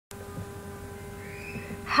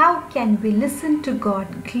How can we listen to God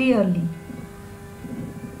clearly?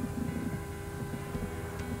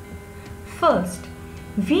 First,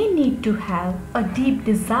 we need to have a deep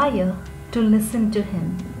desire to listen to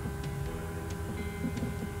Him.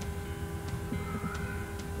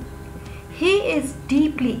 He is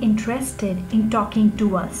deeply interested in talking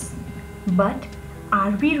to us. But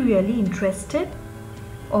are we really interested?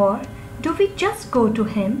 Or do we just go to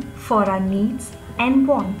Him for our needs and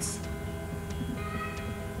wants?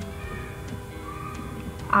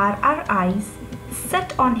 Are our eyes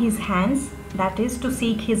set on His hands, that is to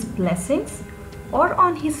seek His blessings, or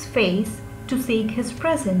on His face to seek His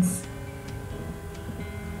presence?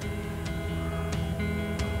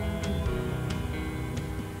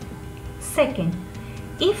 Second,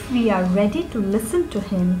 if we are ready to listen to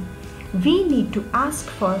Him, we need to ask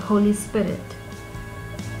for Holy Spirit.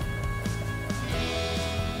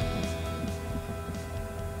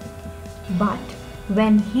 But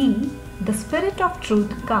when He, the Spirit of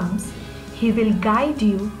truth, comes, He will guide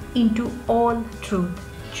you into all truth.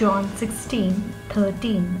 John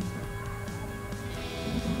 16:13.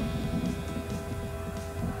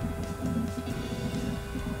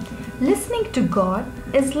 Listening to God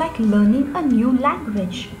is like learning a new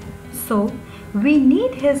language. So, we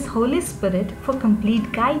need His Holy Spirit for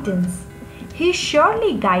complete guidance. He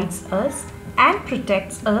surely guides us and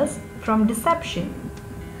protects us from deception.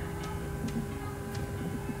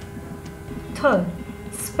 Third,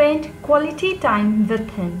 spend quality time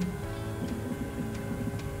with Him.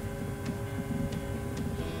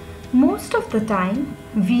 Most of the time,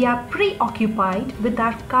 we are preoccupied with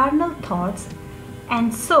our carnal thoughts,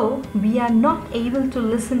 and so we are not able to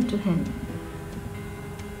listen to Him.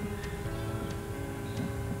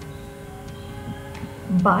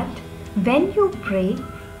 But when you pray,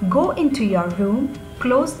 go into your room,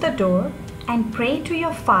 close the door, and pray to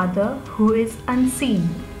your Father who is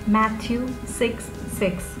unseen. Matthew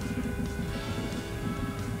 6:6.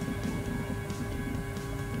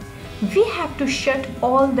 We have to shut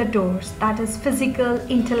all the doors, that is physical,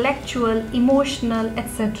 intellectual, emotional,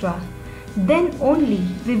 etc. Then only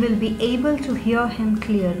we will be able to hear Him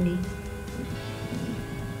clearly.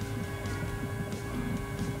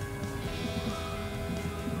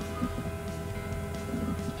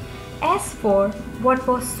 As for what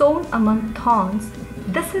was sown among thorns,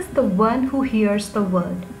 this is the one who hears the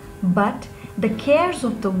word, but the cares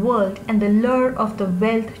of the world and the lure of the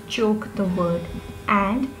wealth choke the word,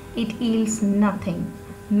 and it yields nothing.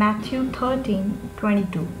 Matthew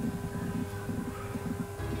 13:22.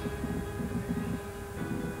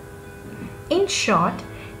 In short,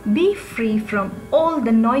 be free from all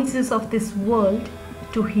the noises of this world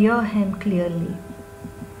to hear Him clearly.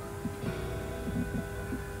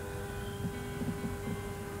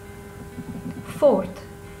 Fourth,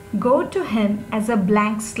 go to Him as a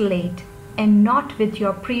blank slate and not with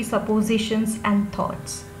your presuppositions and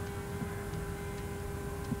thoughts.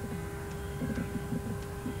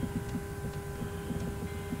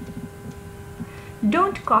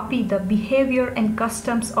 Don't copy the behavior and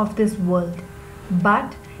customs of this world,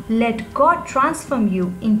 but let God transform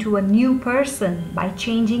you into a new person by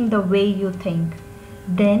changing the way you think.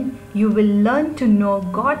 Then you will learn to know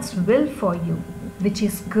God's will for you, which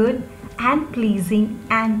is good and pleasing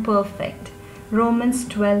and perfect. Romans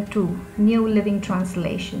 12:2, New Living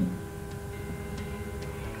Translation.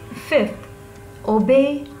 Fifth,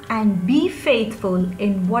 obey and be faithful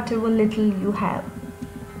in whatever little you have.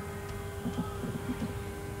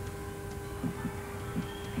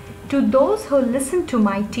 To those who listen to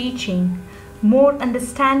my teaching, more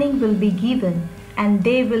understanding will be given, and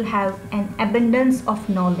they will have an abundance of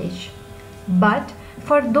knowledge. But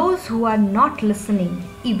for those who are not listening,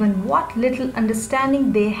 even what little understanding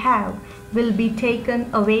they have will be taken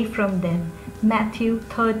away from them. Matthew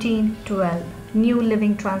 13:12, New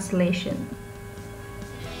Living Translation.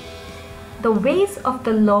 The ways of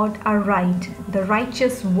the Lord are right, the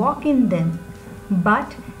righteous walk in them,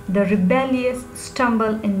 but the rebellious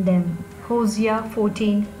stumble in them. Hosea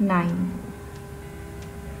 14:9.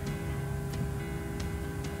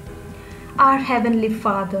 Our Heavenly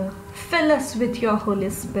Father, fill us with your Holy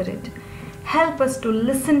Spirit. Help us to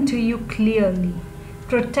listen to you clearly.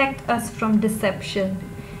 Protect us from deception.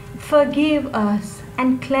 Forgive us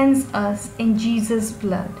and cleanse us in Jesus'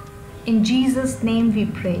 blood. In Jesus' name we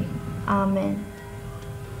pray. Amen.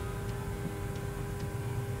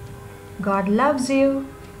 God loves you.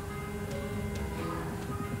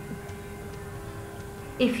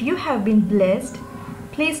 If you have been blessed,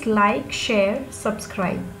 please like, share,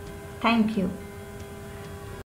 subscribe. Thank you.